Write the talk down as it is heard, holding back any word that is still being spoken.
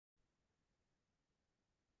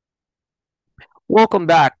Welcome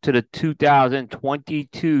back to the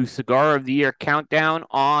 2022 Cigar of the Year countdown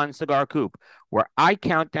on Cigar Coop, where I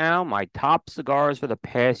count down my top cigars for the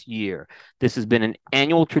past year. This has been an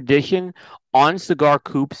annual tradition on Cigar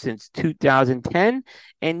Coop since 2010,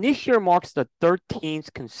 and this year marks the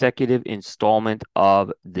 13th consecutive installment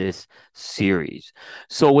of this series.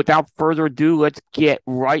 So, without further ado, let's get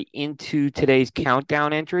right into today's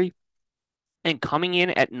countdown entry. And coming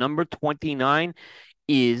in at number 29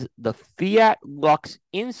 is the Fiat Lux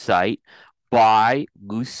Insight by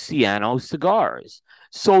Luciano Cigars.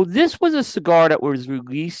 So this was a cigar that was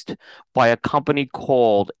released by a company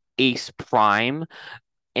called Ace Prime.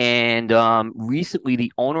 And recently,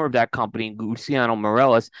 the owner of that company, Luciano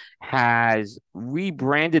Morales, has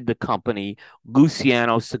rebranded the company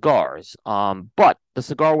Luciano Cigars. But the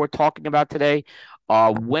cigar we're talking about today,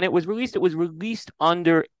 when it was released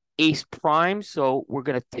under Ace Prime. So we're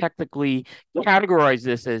going to technically categorize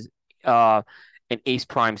this as uh, an Ace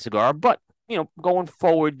Prime cigar. But going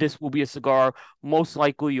forward, this will be a cigar most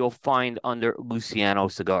likely you'll find under Luciano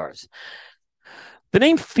Cigars. The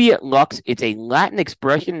name Fiat Lux, it's a Latin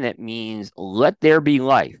expression that means let there be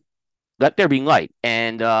life. Let there be light.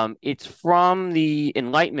 And it's from the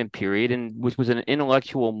Enlightenment period, and which was an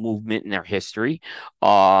intellectual movement in their history.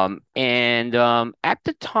 At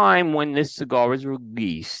the time when this cigar was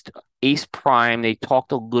released, Ace Prime, they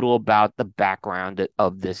talked a little about the background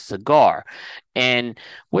of this cigar. And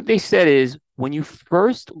what they said is when you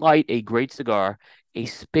first light a great cigar, a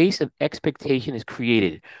space of expectation is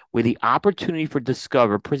created where the opportunity for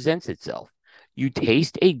discover presents itself. You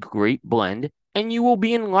taste a great blend and you will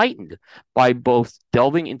be enlightened by both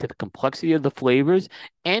delving into the complexity of the flavors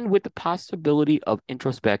and with the possibility of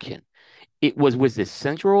introspection. It was with this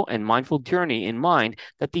sensual and mindful journey in mind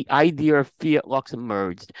that the idea of Fiat Lux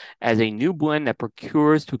emerged as a new blend that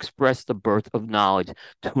procures to express the birth of knowledge,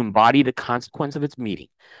 to embody the consequence of its meaning.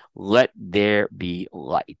 Let there be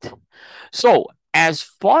light. So, as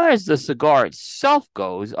far as the cigar itself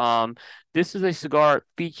goes, this is a cigar that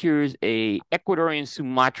features a Ecuadorian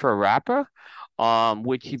Sumatra wrapper,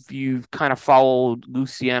 which if you've kind of followed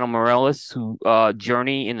Luciano Morales, who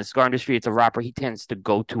journey in the cigar industry, it's a wrapper he tends to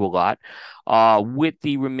go to a lot. With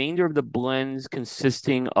the remainder of the blends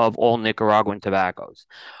consisting of all Nicaraguan tobaccos.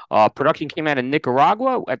 Production came out of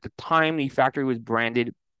Nicaragua. At the time, the factory was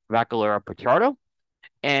branded Vacalera Pichardo.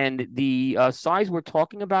 And the size we're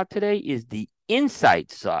talking about today is the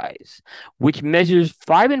Insight size, which measures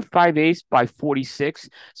 5 5/8 by 46.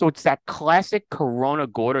 So it's that classic Corona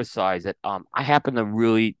Gorda size that I happen to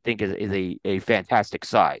really think is a fantastic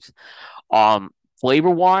size. Um,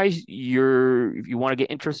 Flavor wise, if you want to get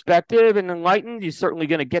introspective and enlightened, you're certainly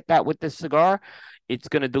going to get that with this cigar. It's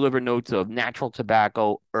going to deliver notes of natural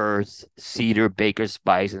tobacco, earth, cedar, baker's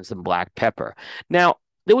spice, and some black pepper. Now,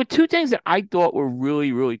 there were two things that I thought were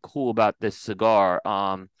really, really cool about this cigar.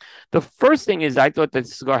 The first thing is I thought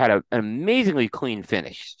this cigar had an amazingly clean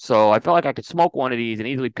finish. So I felt like I could smoke one of these and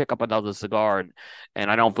easily pick up another cigar,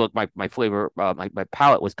 and I don't feel like my flavor, my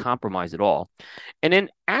palate was compromised at all. And then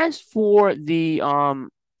as for the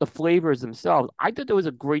flavors themselves, I thought there was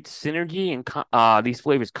a great synergy and these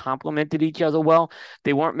flavors complemented each other well.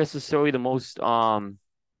 They weren't necessarily the most how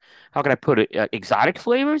can I put it, exotic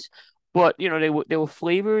flavors, but they were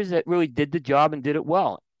flavors that really did the job and did it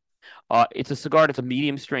well. It's a cigar that's a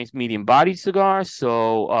medium strength, medium bodied cigar,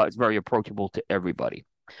 so it's very approachable to everybody.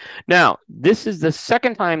 Now, this is the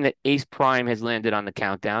second time that Ace Prime has landed on the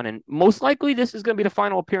countdown, and most likely this is going to be the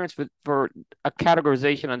final appearance for a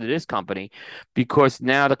categorization under this company because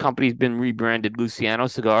now the company's been rebranded Luciano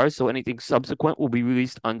Cigars. So anything subsequent will be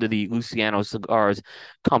released under the Luciano Cigars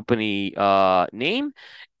company name.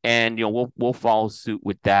 And we'll follow suit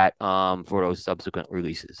with that for those subsequent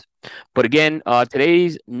releases. But again,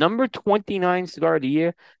 today's number 29 cigar of the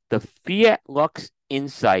year, the Fiat Lux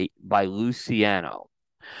Insight by Luciano.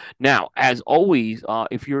 Now, as always,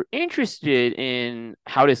 if you're interested in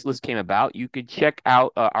how this list came about, you can check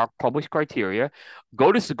out our published criteria.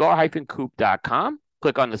 Go to cigar-coop.com,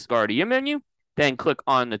 click on the Cigar of the Year menu, then click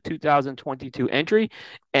on the 2022 entry,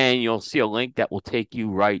 and you'll see a link that will take you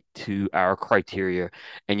right to our criteria,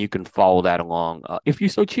 and you can follow that along if you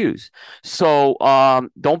so choose. So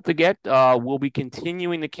don't forget, we'll be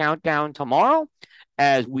continuing the countdown tomorrow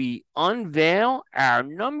as we unveil our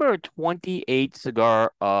number 28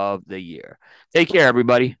 cigar of the year. Take care,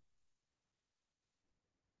 everybody.